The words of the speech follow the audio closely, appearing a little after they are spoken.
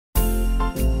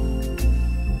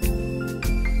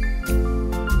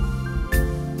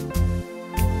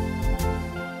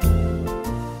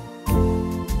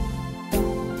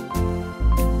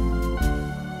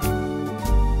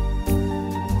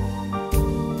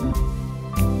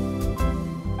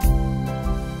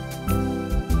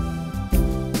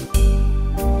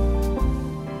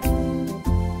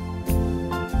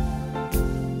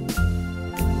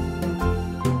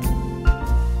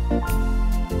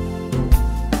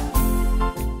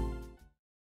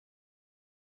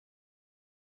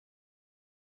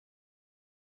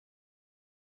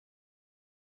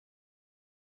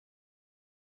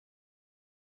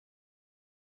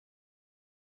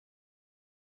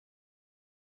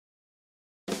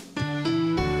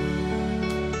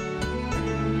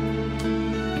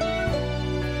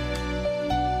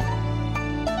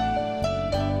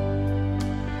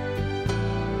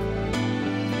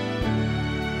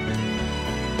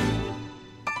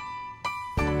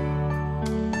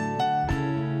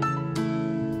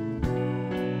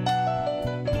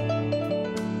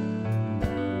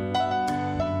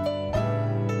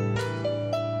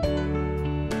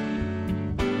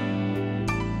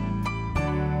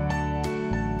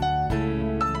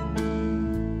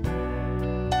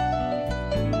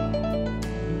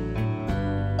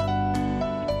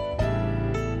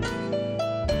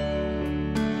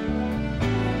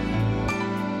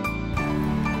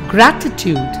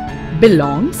gratitude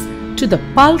belongs to the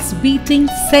pulse-beating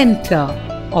center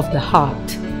of the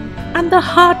heart. And the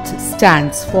heart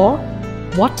stands for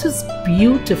what is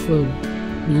beautiful,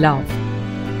 love.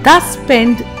 Thus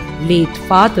penned late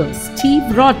Father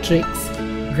Steve Rodrigues,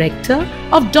 Rector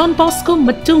of Don Bosco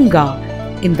Matunga,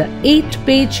 in the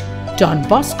 8-page Don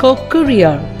Bosco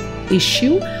Courier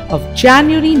issue of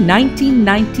January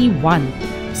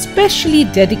 1991, specially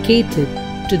dedicated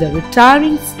to the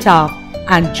retiring staff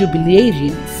and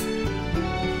Jubilarians.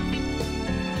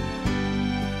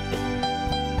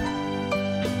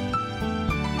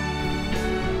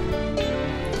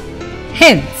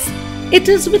 Hence, it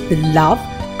is with love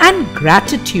and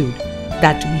gratitude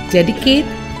that we dedicate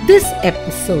this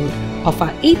episode of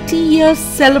our 80-year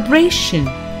celebration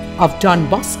of Don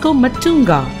Bosco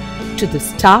Matunga to the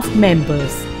staff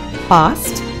members,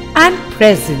 past and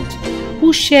present,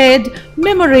 who shared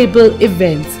memorable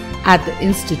events at the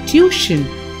institution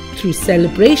through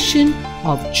celebration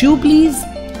of Jubilees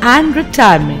and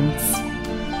Retirements.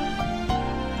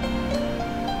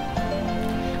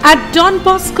 At Don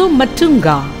Bosco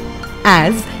Matunga,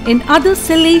 as in other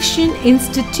Salesian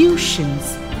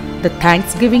institutions, the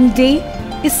Thanksgiving Day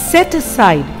is set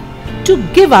aside to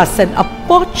give us an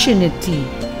opportunity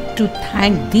to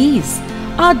thank these,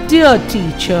 our dear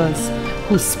teachers,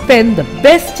 who spend the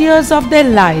best years of their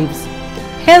lives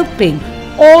helping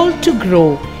all to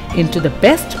grow into the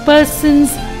best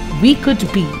persons we could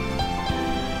be.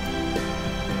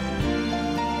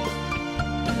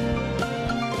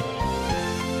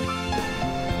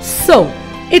 So,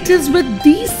 it is with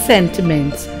these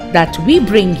sentiments that we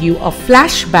bring you a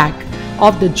flashback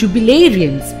of the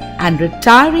Jubilarians and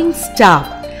retiring staff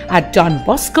at Don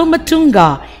Bosco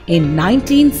Matunga in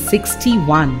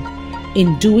 1961.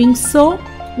 In doing so,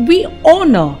 we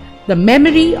honor the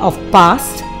memory of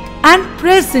past and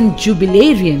present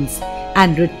Jubilarians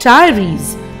and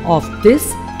retirees of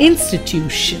this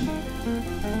institution.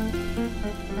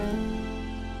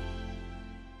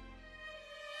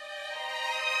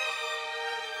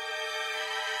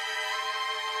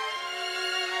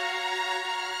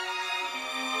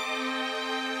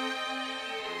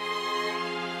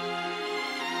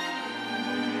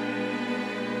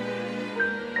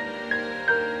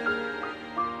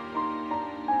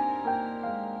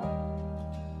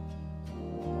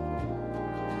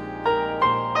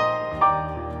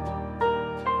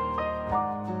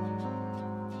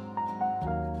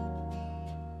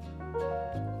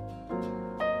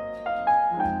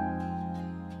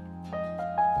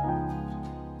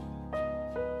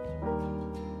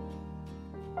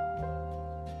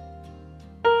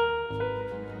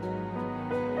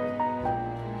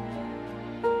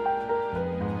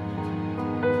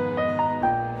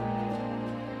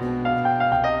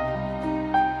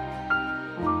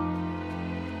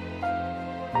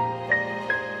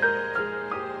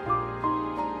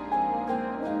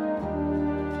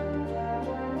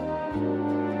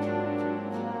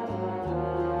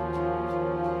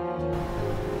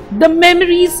 The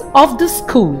memories of the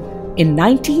school in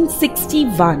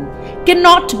 1961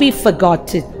 cannot be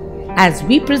forgotten as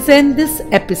we present this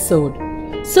episode.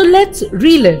 So let's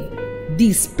relive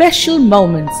these special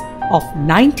moments of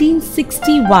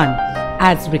 1961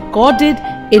 as recorded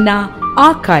in our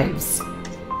archives.